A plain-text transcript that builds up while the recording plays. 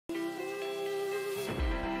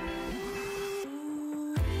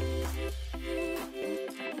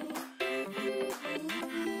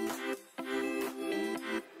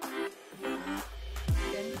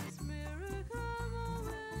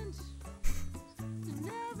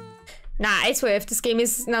Nah, I swear, if this game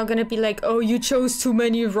is now gonna be like, oh, you chose too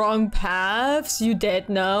many wrong paths, you dead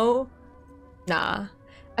now. Nah.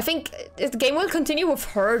 I think the game will continue with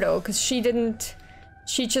her though, because she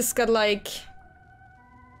just got like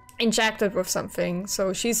injected with something,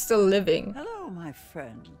 so she's still living. Hello, my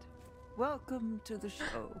friend. Welcome to the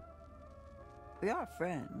show. We are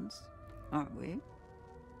friends, aren't we?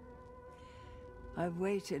 I've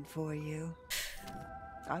waited for you.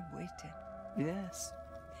 I've waited, yes.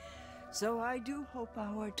 So I do hope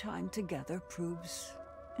our time together proves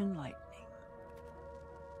enlightening.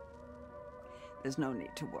 There's no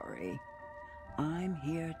need to worry. I'm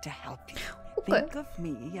here to help you. Okay. Think of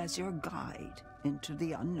me as your guide into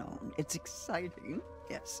the unknown. It's exciting,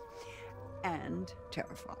 yes, and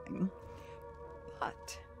terrifying.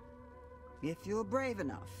 But if you're brave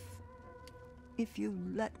enough, if you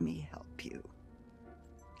let me help you,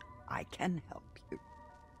 I can help you.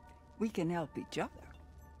 We can help each other.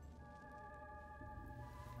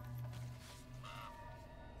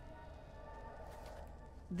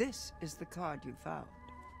 This is the card you found.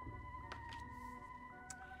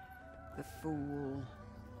 The Fool.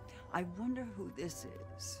 I wonder who this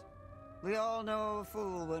is. We all know a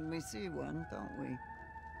fool when we see one, don't we?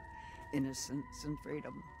 Innocence and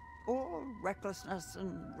freedom. Or recklessness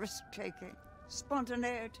and risk-taking.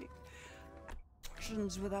 Spontaneity.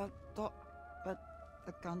 Actions without thought, but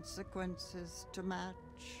the consequences to match.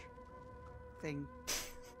 Think.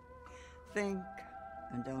 Think,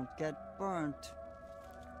 and don't get burnt.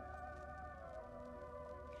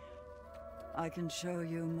 I can show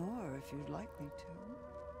you more if you'd like me to.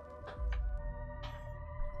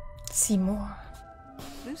 See more.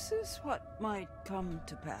 This is what might come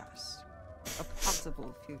to pass. A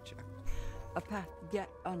possible future. A path yet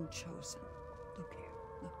unchosen. Look here,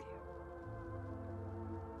 look here.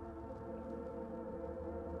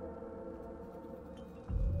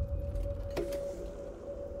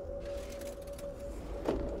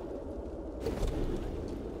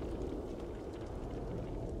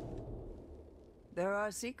 There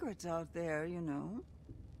are secrets out there, you know.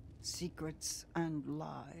 Secrets and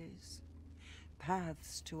lies.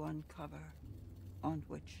 Paths to uncover, on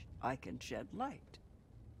which I can shed light,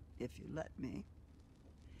 if you let me.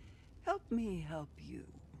 Help me help you.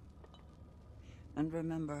 And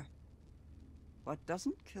remember, what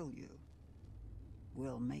doesn't kill you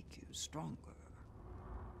will make you stronger.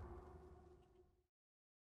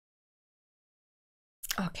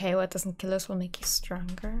 Okay, what doesn't kill us will make you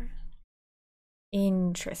stronger.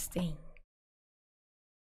 Interesting.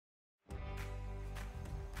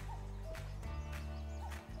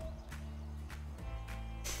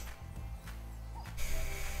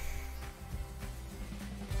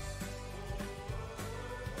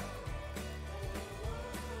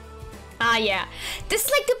 Ah, yeah. This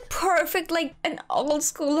is like the perfect, like, an old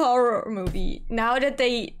school horror movie. Now that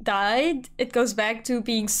they died, it goes back to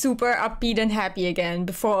being super upbeat and happy again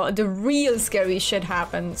before the real scary shit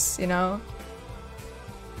happens, you know?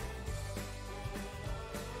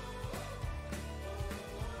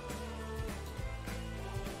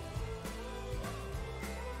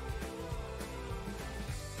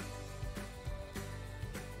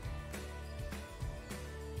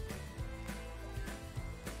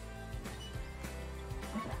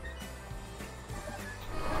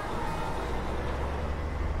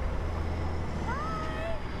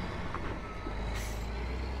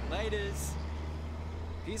 Ladies,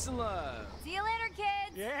 peace and love. See you later,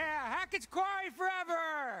 kids! Yeah, Hackett's Quarry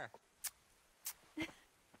forever!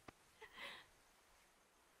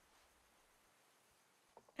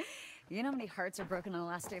 You know how many hearts are broken on the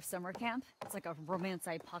last day of summer camp? It's like a romance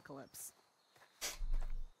apocalypse.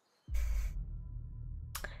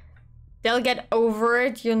 They'll get over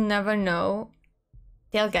it, you never know.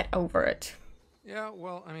 They'll get over it. Yeah,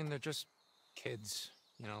 well, I mean, they're just kids.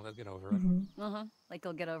 You know, they'll get over it. Uh-huh. Like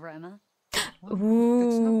you'll get over Emma. Well, Ooh,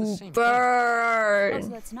 that's not the same burn! Oh, so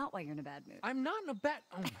that's not why you're in a bad mood. I'm not in a bad...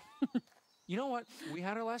 Oh my... You know what? We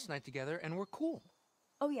had our last night together, and we're cool.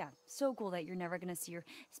 Oh yeah, so cool that you're never gonna see your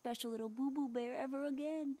special little boo-boo bear ever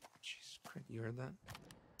again. Jeez, Crit, you heard that?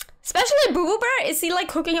 Especially Boo Boo Bear? Is he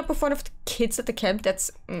like hooking up with one of the kids at the camp?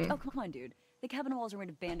 That's... Oh, come on, dude. The cabin walls are made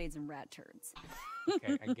of band-aids and rat turds.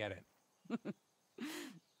 Okay, I get it.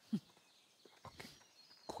 Okay,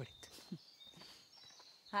 quit it.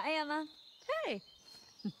 Hi, Emma. Hey.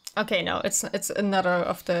 Okay, no, it's another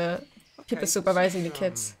of the people supervising the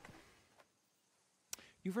kids.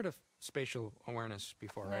 You've heard of spatial awareness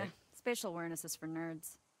before, Yeah, right? spatial awareness is for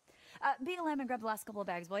nerds. Be a lamb and grab the last couple of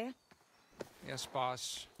bags, will you? Yes,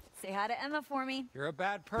 boss. Say hi to Emma for me. You're a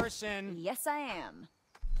bad person. Yes, I am.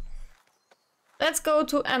 Let's go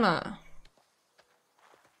to Emma.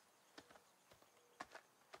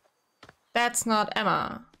 that's not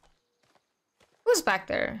Emma. Who's back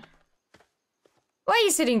there? Why are you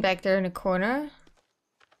sitting back there in a corner?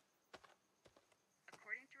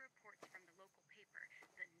 According to reports from the local paper,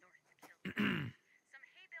 the North killed some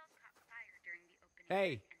hay bales caught fire during the opening.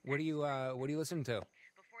 Hey, what are you listening to?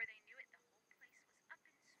 Before they knew it, the whole place was up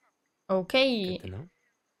in smoke. Okay. Good to know.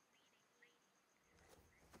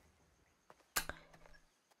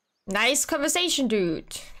 Nice conversation,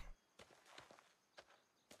 dude.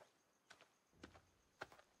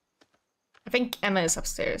 I think Emma is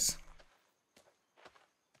upstairs.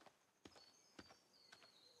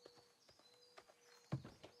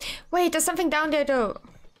 Wait, there's something down there though.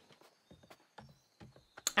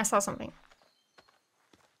 I saw something.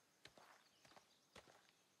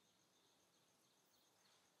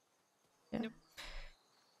 Yeah. Nope.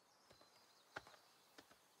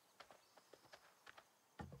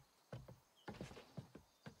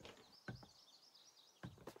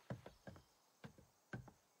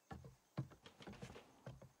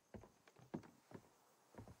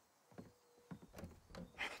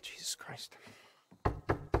 Jesus Christ.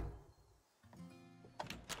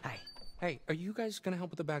 Hi. Hey, are you guys gonna help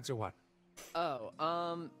with the bags or what?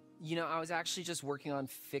 Oh, you know, I was actually just working on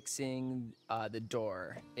fixing the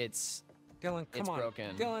door. Dylan, come on.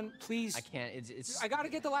 Broken. Dylan, please. I can't. It's. I gotta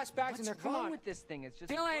get the last bags in there. What's Come wrong on. with this thing? It's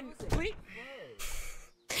just. Dylan, frozen. please.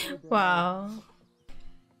 Wow.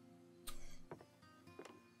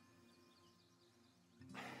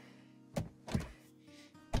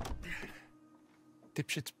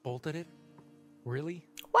 Dipshits bolted it? Really?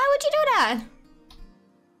 Why would you do that?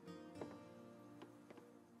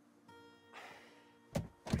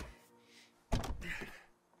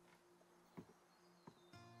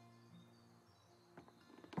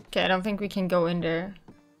 Okay, I don't think we can go in there.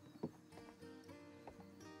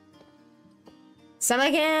 Summer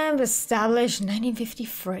camp established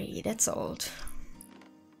 1953. That's old.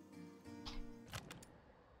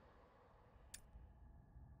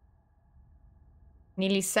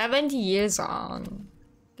 Nearly 70 years on.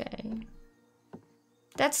 Okay.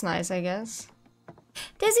 That's nice, I guess.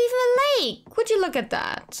 There's even a lake! Would you look at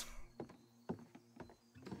that?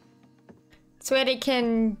 It's where they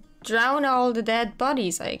can drown all the dead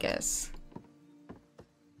bodies, I guess.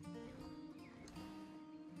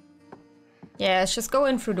 Yeah, let's just go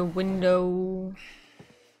in through the window.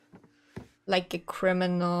 Like a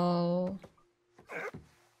criminal.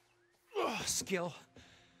 Oh, skill.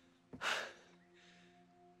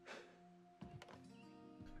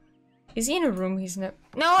 Is he in a room he's not?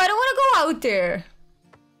 No, I don't want to go out there.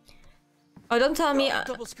 Oh, don't tell me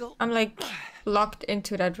Double skill. I'm like locked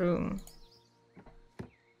into that room.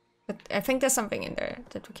 But I think there's something in there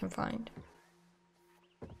that we can find.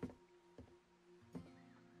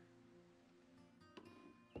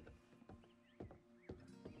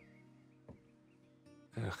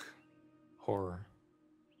 Ugh. Horror.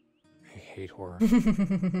 I hate horror.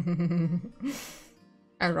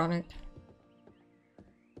 Ironic.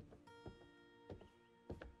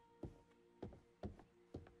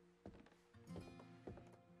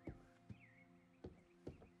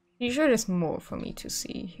 You sure there's more for me to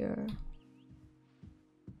see here?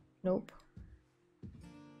 Nope.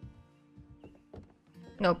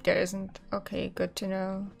 Nope, there isn't. Okay, good to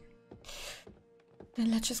know.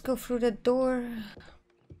 Then let's just go through the door.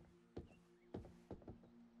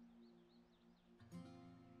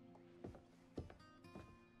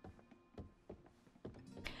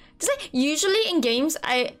 Usually in games,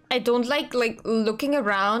 I don't like looking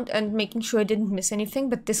around and making sure I didn't miss anything,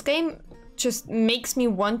 but this game just makes me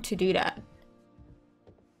want to do that.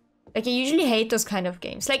 Like, I usually hate those kind of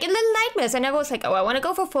games. Like in Little Nightmares, I never was like, oh, I want to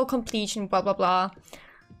go for full completion, blah, blah, blah.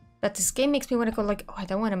 But this game makes me want to go like, oh, I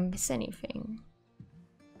don't want to miss anything.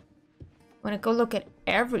 I want to go look at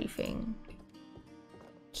everything.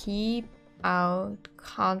 Keep out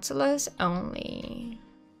consoles only.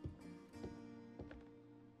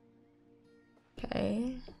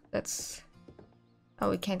 Okay, that's... Oh,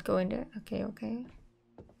 we can't go in there? Okay, okay.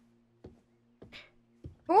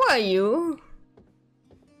 Who are you?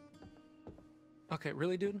 Okay,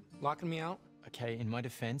 really, dude? Locking me out? Okay, in my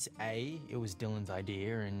defense, A, it was Dylan's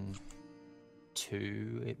idea, and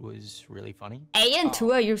 2, it was really funny. A and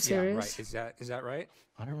 2, are you Yeah, serious? right. Is that right?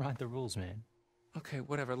 I don't write the rules, man. Okay,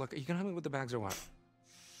 whatever. Look, are you gonna help me with the bags or what?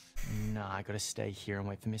 Nah, I gotta stay here and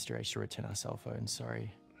wait for Mr. H to return our cell phone,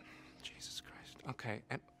 sorry. Jesus Christ. Okay,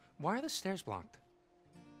 and why are the stairs blocked?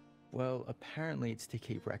 Well, apparently it's to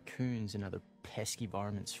keep raccoons and other pesky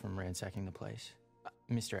varmints from ransacking the place.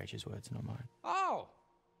 Mr. H's words, not mine. Oh!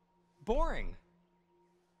 Boring.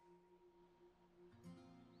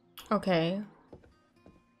 Okay.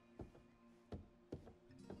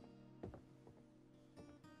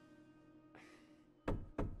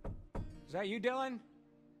 Is that you, Dylan?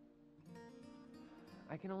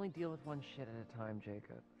 I can only deal with one shit at a time,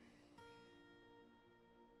 Jacob.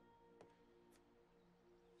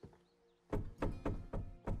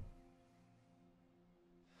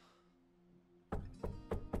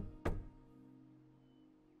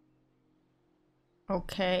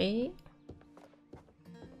 Okay.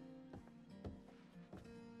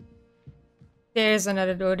 There's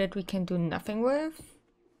another door that we can do nothing with.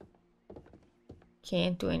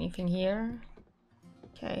 Can't do anything here.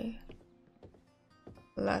 Okay.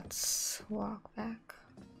 Let's walk back.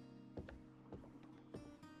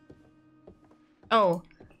 Oh.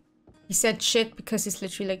 He said shit because he's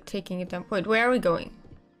literally like taking it down. Wait, where are we going?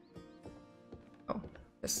 Oh,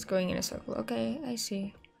 this is going in a circle. Okay, I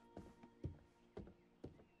see.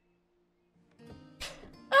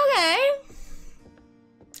 Okay.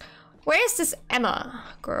 Where's this Emma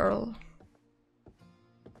girl?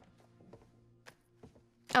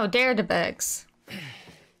 Oh, there are the bags.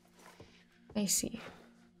 I see.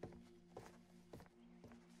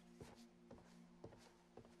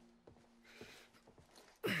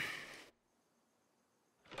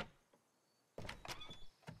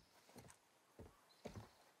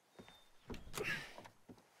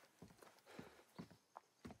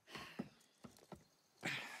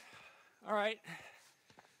 All right.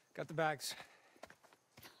 Got the bags.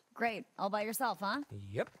 Great. All by yourself, huh?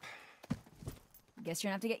 Yep. Guess you're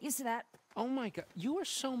gonna have to get used to that. Oh my god, you are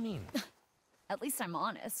so mean. At least I'm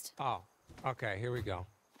honest. Oh, okay, here we go.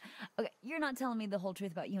 Okay, you're not telling me the whole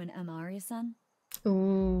truth about you and Emma, are you, son?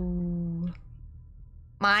 Ooh.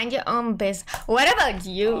 Mind your own business. What about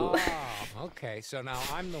you? Oh, okay, so now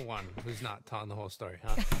I'm the one who's not telling the whole story,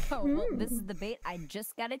 huh? Oh, well, this is the bait I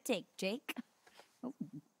just gotta take, Jake. Oh.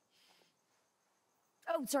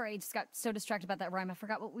 Oh, sorry, I just got so distracted about that rhyme. I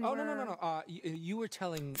forgot what we were... Oh, no. You were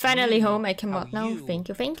telling Finally me home, I can how walk now. Thank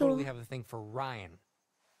you, thank totally you. have a thing for Ryan.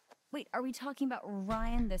 Wait, are we talking about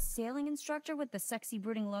Ryan, the sailing instructor with the sexy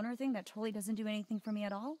brooding loner thing that totally doesn't do anything for me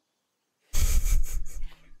at all?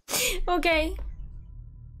 Okay.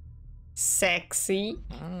 Sexy.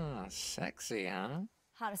 Ah, sexy, huh?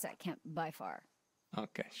 Hottest at camp by far.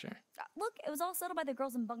 Okay, sure. Look, it was all settled by the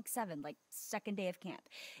girls in bunk 7, like second day of camp.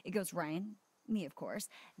 It goes Ryan, me of course,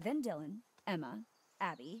 then Dylan, Emma,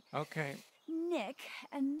 Abby, Okay. Nick,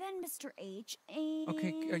 and then Mr. H, and...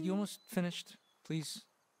 Okay, are you almost finished? Please?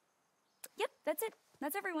 Yep, that's it.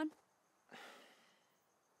 That's everyone.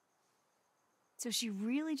 So she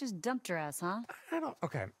really just dumped her ass, huh? I don't...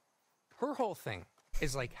 Okay. Her whole thing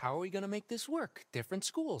is like, how are we gonna make this work? Different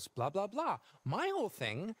schools, blah, blah, blah. My whole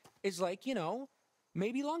thing is like, you know,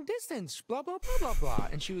 maybe long distance, blah, blah, blah, blah, blah.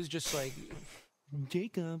 And she was just like,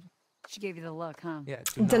 Jacob. She gave you the look, huh? Yeah,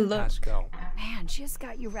 do not pass go. Man, she just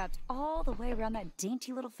got you wrapped all the way around that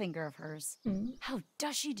dainty little finger of hers. Mm. How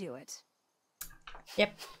does she do it?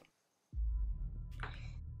 Yep.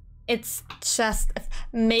 It's just...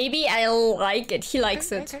 Maybe I like it. He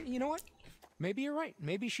likes it. Okay, you know what? Maybe you're right.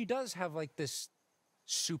 Maybe she does have like this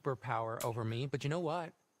superpower over me, but you know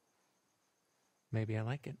what? Maybe I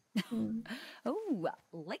like it. Oh,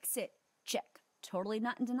 likes it. Check. Totally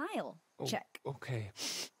not in denial. Oh, Check. Okay.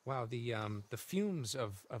 Wow, the fumes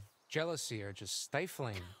of jealousy are just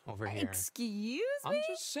stifling over here. Excuse me? I'm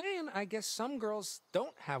just saying, I guess some girls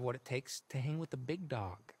don't have what it takes to hang with the big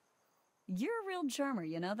dog. You're a real charmer,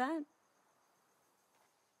 you know that?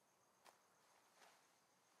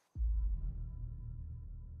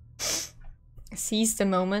 Seize the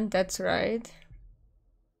moment, that's right.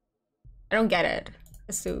 I don't get it.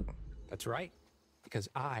 This dude. That's right. Because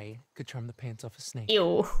I could charm the pants off a snake.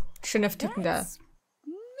 Ew. Shouldn't have taken that. That's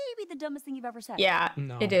maybe the dumbest thing you've ever said. Yeah,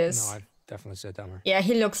 No, it is. No, I've definitely said dumber. Yeah,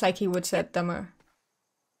 he looks like he would said dumber.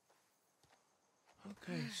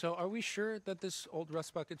 Okay, so are we sure that this old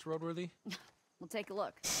rust bucket's roadworthy? We'll take a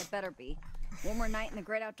look. It better be. One more night in the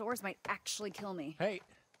great outdoors might actually kill me. Hey,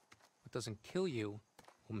 what doesn't kill you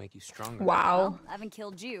will make you stronger. Wow. Well, I haven't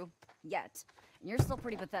killed you yet. And you're still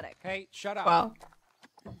pretty pathetic. Hey, shut up. Wow.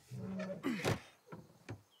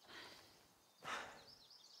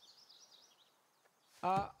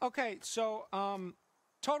 Okay, so,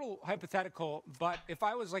 total hypothetical, but if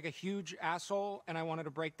I was like a huge asshole and I wanted to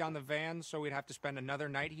break down the van so we'd have to spend another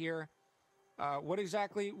night here, what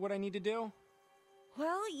exactly would I need to do?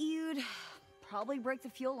 Well, you'd probably break the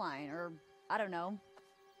fuel line, or, I don't know,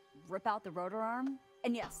 rip out the rotor arm.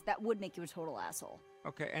 And yes, that would make you a total asshole.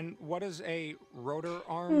 Okay, and what does a rotor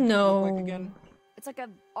arm No. look like again? It's like a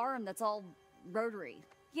arm that's all rotary.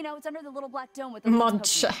 You know, it's under the little black dome with the little poking out.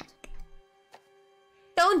 Munchak.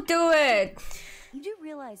 Don't do it! You do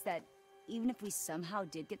realize that even if we somehow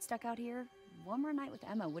did get stuck out here, one more night with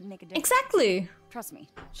Emma wouldn't make a difference. Exactly. Trust me,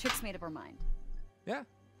 chick's made up her mind. Yeah.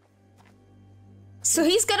 So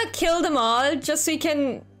he's gonna kill them all just so he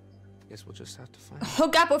can Guess we'll just have to find.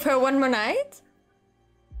 hook up with her one more night?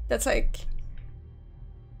 That's like...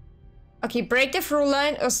 Okay, break the through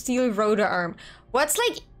line or steal rotor arm. What's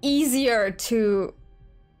like easier to...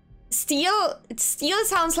 Steal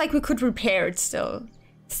sounds like we could repair it still.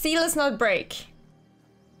 Steal is not break.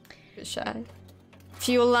 Good shot.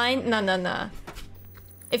 Fuel line? No.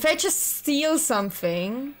 If I just steal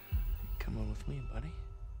something... Come on with me, buddy.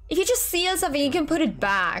 If you just steal something, you can put it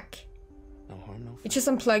back. No harm, no foul. You just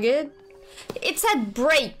unplug it. It said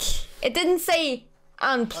break. It didn't say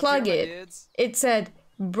unplug it. It said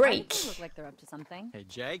break. They look like they're up to something. Hey,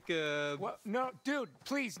 Jacob. What? No, dude,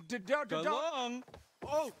 please, don't. Along.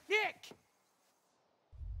 Oh, Nick!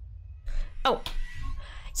 Oh.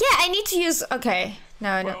 Yeah, I need to use... Okay.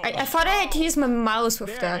 No. I thought I had to use my mouse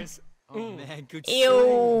with that. Oh, man, good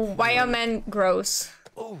Ew. Why are men gross?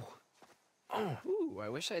 Oh. Ooh, I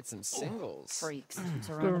wish I had some singles. Freaks.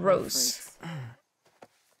 Surrounded by Gross. freaks.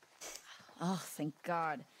 Oh, thank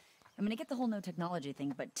God. I'm gonna get the whole no technology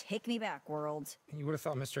thing, but take me back, world. You would have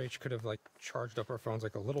thought Mr. H could have, like, charged up our phones,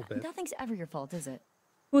 like, a little bit. Nothing's ever your fault, is it?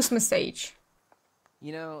 Who's mistake?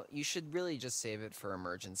 You know, you should really just save it for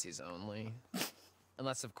emergencies only.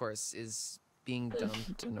 Unless, of course, is being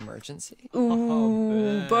dumped an emergency.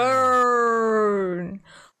 Ooh, burn.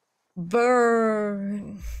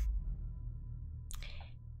 Burn.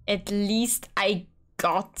 At least I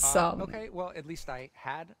got some. Okay, well, at least I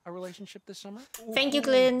had a relationship this summer. Thank you,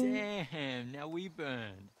 Glenn. Damn, now we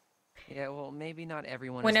burned. Yeah, well, maybe not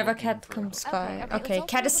everyone Whenever is looking Cat for comes help. by. let's Okay, all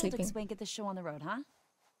Cat do a is little sleeping. Dick Get this show on the road, huh?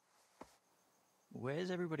 Where's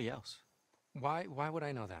everybody else? Why would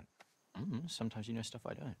I know that? Sometimes you know stuff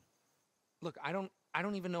I don't. Look, I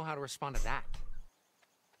don't even know how to respond to that.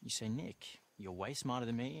 You say, Nick, you're way smarter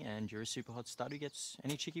than me, and you're a super hot stud who gets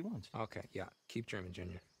any chick he wants. Okay, yeah, keep dreaming,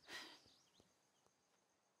 Junior.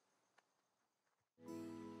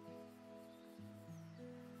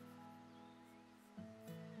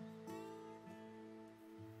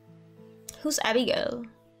 Who's Abigail?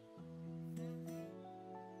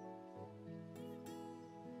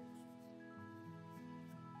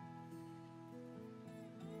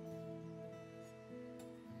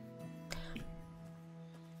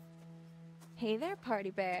 Hey there,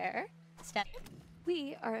 party bear. Step.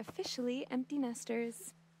 We are officially empty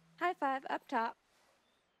nesters. High five up top.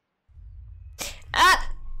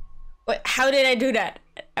 Ah! Wait, how did I do that?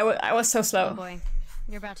 I was so Oh slow. boy,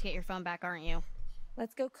 you're about to get your phone back, aren't you?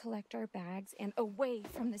 Let's go collect our bags and away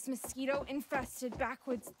from this mosquito-infested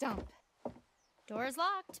backwoods dump. Door's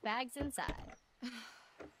locked, bags inside.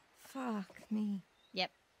 Fuck me.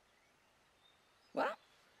 Yep. Well,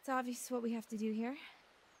 it's obvious what we have to do here.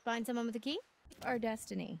 Find someone with a key? Our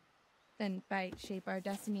destiny. And by shape our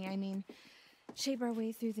destiny, I mean shape our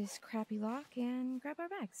way through this crappy lock and grab our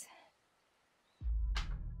bags.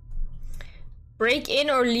 Break in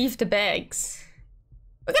or leave the bags?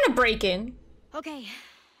 We're gonna break in. Okay,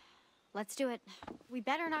 let's do it. We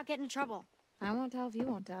better not get in trouble. I won't tell if you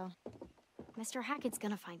won't tell. Mr. Hackett's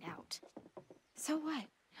gonna find out. So what?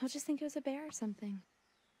 He'll just think it was a bear or something.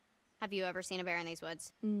 Have you ever seen a bear in these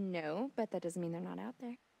woods? No, but that doesn't mean they're not out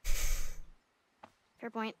there. Fair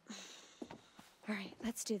point. All right,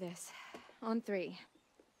 let's do this. On 3.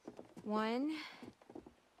 1,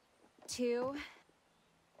 2,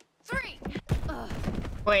 3.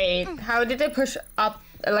 Wait, how did I push up,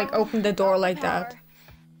 like open the door like that?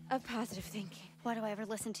 Power of positive thinking. Why do I ever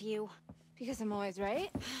listen to you? Because I'm always right.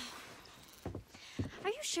 Are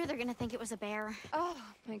you sure they're gonna think it was a bear? Oh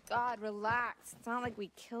my God, relax. It's not like we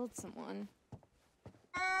killed someone.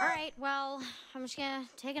 All right, well, I'm just gonna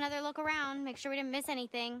take another look around, make sure we didn't miss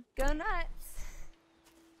anything. Go nuts.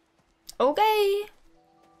 Okay.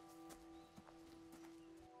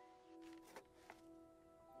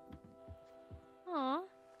 Aw,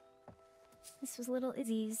 this was little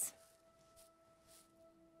Izzy's.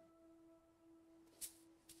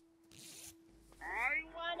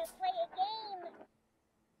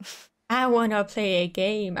 I wanna play a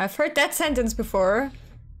game. I've heard that sentence before.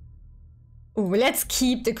 Ooh, let's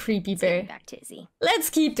keep the creepy bear. Back to Izzy. Let's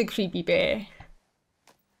keep the creepy bear.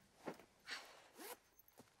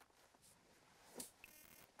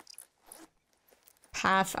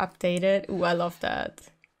 Path updated. Ooh, I love that.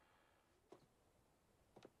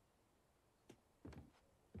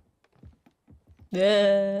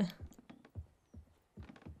 Yeah.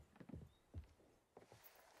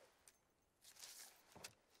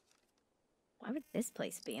 Why would this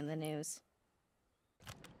place be in the news?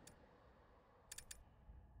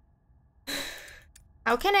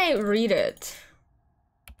 How can I read it?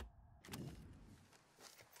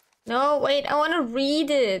 No, wait, I want to read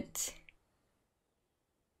it.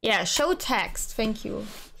 Yeah, show text, thank you.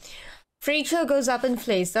 Freak show goes up in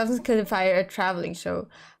flames, doesn't kill the fire at traveling show.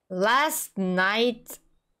 Last night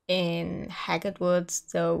in Haggard Woods,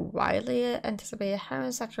 the wildly anticipated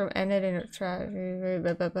homosexual ended in a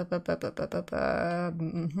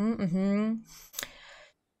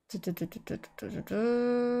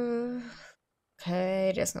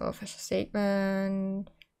Okay, there's no official statement.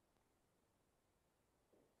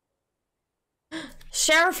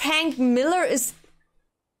 Sheriff Hank Miller is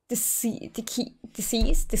deceased? Is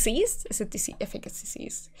it deceased? I think it's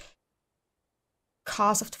deceased.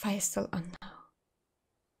 Cause of the fire is still unknown.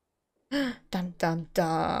 Dum dum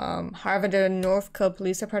dum. However, the North Kill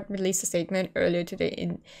Police Department released a statement earlier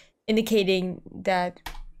today indicating that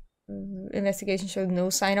investigation showed no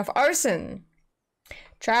sign of arson.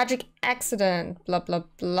 Tragic accident, blah blah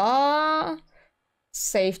blah.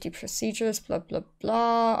 Safety procedures, blah blah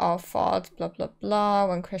blah. All fault, blah blah blah.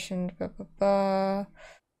 One question, blah blah blah.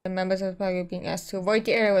 The members of the public being asked to avoid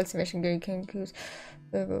the area while submission can use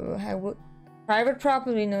private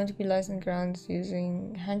property known to be licensed grounds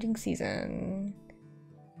using hunting season.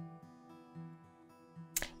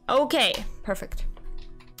 Okay, perfect.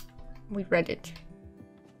 We read it.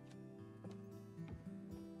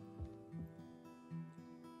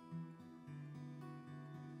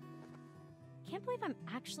 Can't believe I'm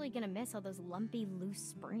actually gonna miss all those lumpy, loose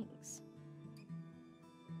springs.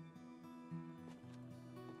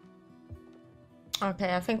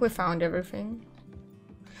 Okay, I think we found everything.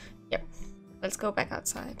 Yep. Let's go back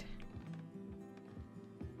outside.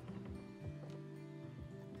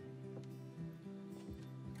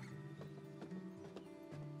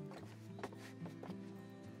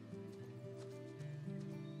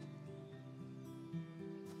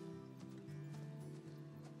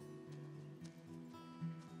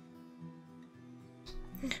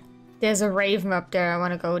 There's a raven up there. I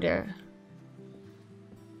want to go there.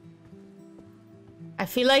 I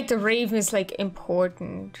feel like the raven is like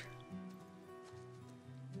important.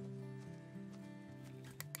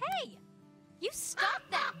 Hey! You stop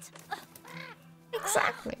that!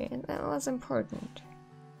 Exactly. That was important.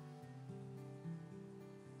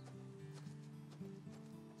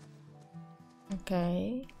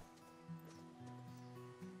 Okay.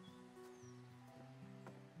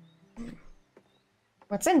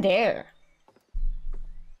 What's in there?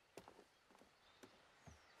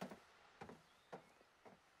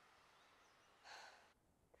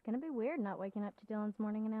 It's gonna be weird not waking up to Dylan's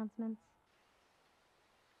morning announcements.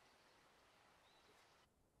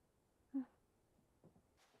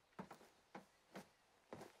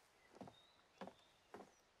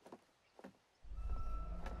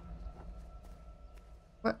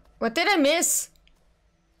 What did I miss?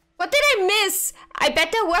 What did I miss? I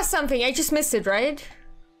bet there was something. I just missed it, right?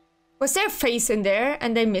 Was there a face in there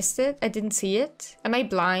and I missed it? I didn't see it. Am I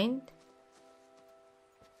blind?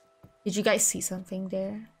 Did you guys see something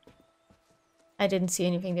there? I didn't see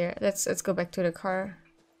anything there. Let's go back to the car.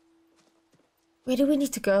 Where do we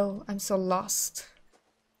need to go? I'm so lost.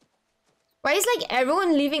 Why is like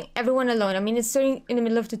everyone leaving everyone alone? I mean, it's during in the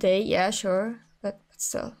middle of the day. Yeah, sure, but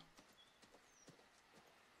still.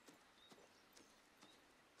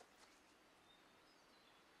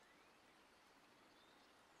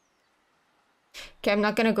 Okay, I'm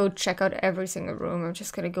not gonna go check out every single room. I'm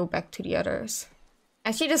just gonna go back to the others.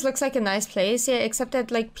 Actually, this looks like a nice place. Yeah, except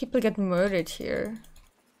that like people get murdered here.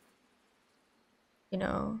 You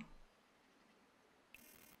know.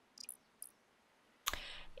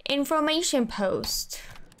 Information post.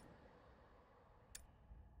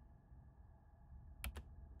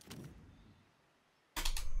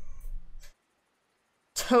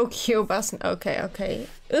 Tokyo bus. Okay, okay.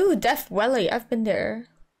 Ooh, Death Valley. I've been there.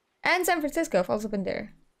 And San Francisco. I've also been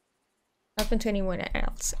there. I've been to anyone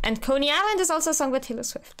else. And Coney Island is also a song by Taylor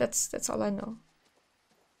Swift. That's all I know.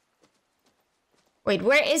 Wait,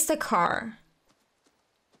 where is the car?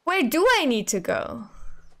 Where do I need to go?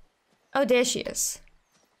 Oh, there she is.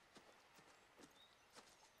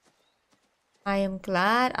 I am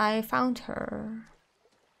glad I found her.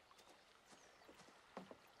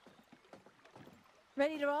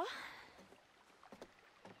 Ready to roll?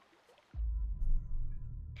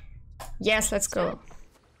 Yes, let's go.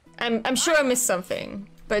 I'm sure I missed something,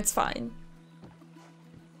 but it's fine.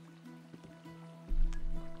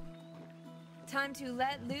 Time to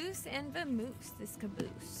let loose and vamoose this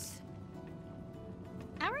caboose.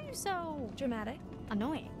 How are you so Dramatic.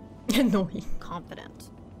 annoying? Annoying.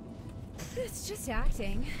 Confident. It's just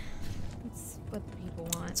acting. It's what the people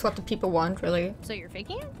want. It's what the people want, really. So you're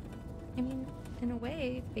faking it? I mean, in a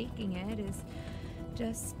way, faking it is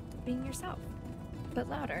just being yourself, but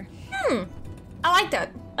louder. I like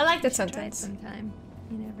that. I like that Try it sentence. sometime.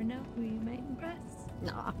 You never know who you might impress.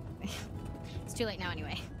 Nah. It's too late now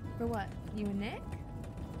anyway. For what? You and Nick?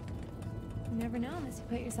 You never know unless you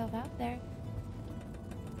put yourself out there.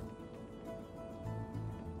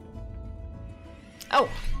 Oh,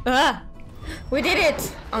 we did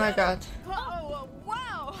it! Oh my god. Oh,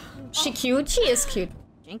 wow! She cute? She is cute.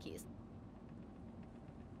 Jinkies.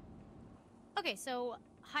 Okay, so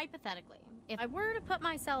hypothetically, if I were to put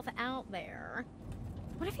myself out there,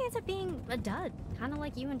 what if he ends up being a dud? Kind of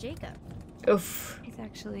like you and Jacob. Oof. It's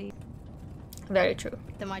actually Very true.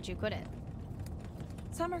 Then why'd you quit it?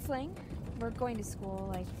 summer fling. We're going to school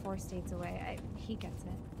like 4 states away. He gets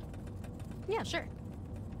it. Yeah, sure.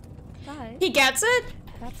 But He gets it?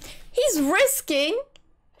 that's He's risking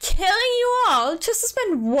killing you all just to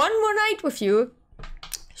spend one more night with you.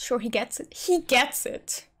 Sure, he gets it. He gets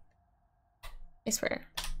it. I swear.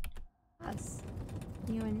 us.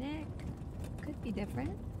 You and Nick could be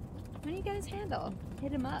different. When you get his handle,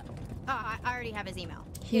 hit him up. Oh, I already have his email.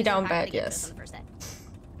 He was down happy bad, to give this yes. on the first day.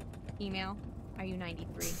 Email. Are you 93?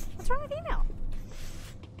 What's wrong with email?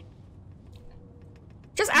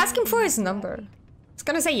 Just ask him for his number. It's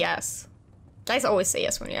gonna say yes. Guys always say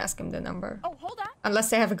yes when you ask him the number. Oh, hold on. Unless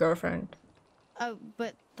they have a girlfriend. Oh,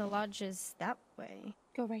 but the lodge is that way.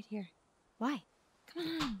 Go right here. Why? Come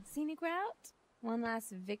on, scenic route. One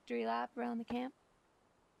last victory lap around the camp.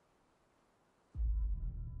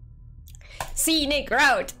 Scenic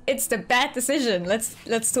route. It's the bad decision.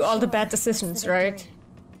 Let's do all the bad decisions, right?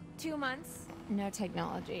 2 months. No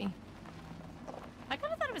technology. I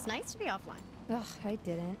kind of thought it was nice to be offline. Ugh, I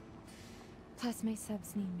didn't. Plus, my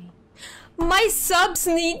subs need me. My subs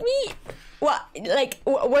need me? What? Like,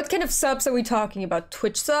 what kind of subs are we talking about?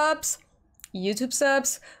 Twitch subs? YouTube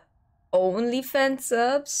subs? OnlyFans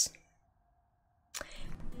subs?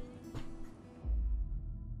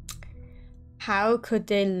 How could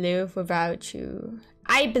they live without you?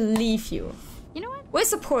 I believe you. You know what? We're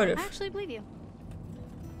supportive. I actually believe you.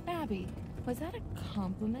 Abby, was that a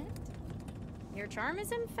compliment? Your charm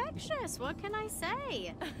is infectious. What can I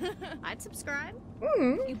say? I'd subscribe.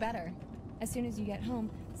 You better. As soon as you get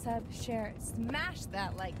home, sub, share, smash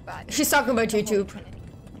that like button. She's talking about The Holy YouTube. Trinity.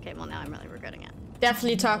 Okay, well now I'm really regretting it.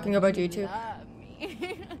 Definitely talking about YouTube. Love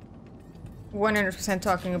me. 100%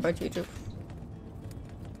 talking about YouTube.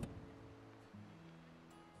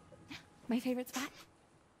 My favorite spot?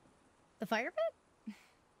 The fire pit?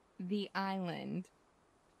 The island.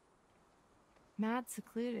 Mad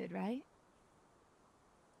secluded, right?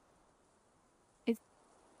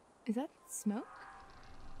 Is that smoke?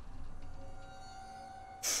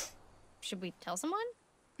 Should we tell someone?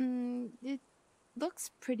 It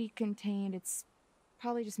looks pretty contained. It's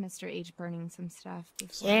probably just Mr. H burning some stuff.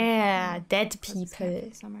 Before, Yeah, dead close his camp people. for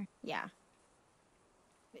the summer. Yeah.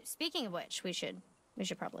 Speaking of which, we should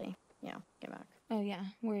probably, get back. Oh yeah,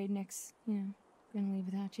 worried Nick's, gonna leave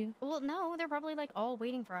without you. Well, no, they're probably like all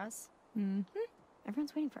waiting for us. Mm-hmm.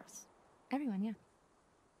 Everyone's waiting for us. Everyone, yeah.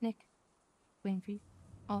 Nick, waiting for you.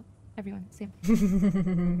 All, everyone,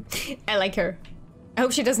 same. I like her. I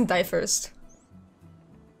hope she doesn't die first.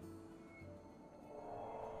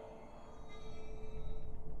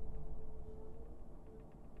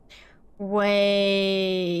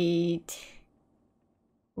 Wait.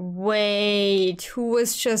 Wait, who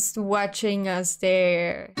was just watching us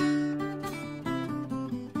there?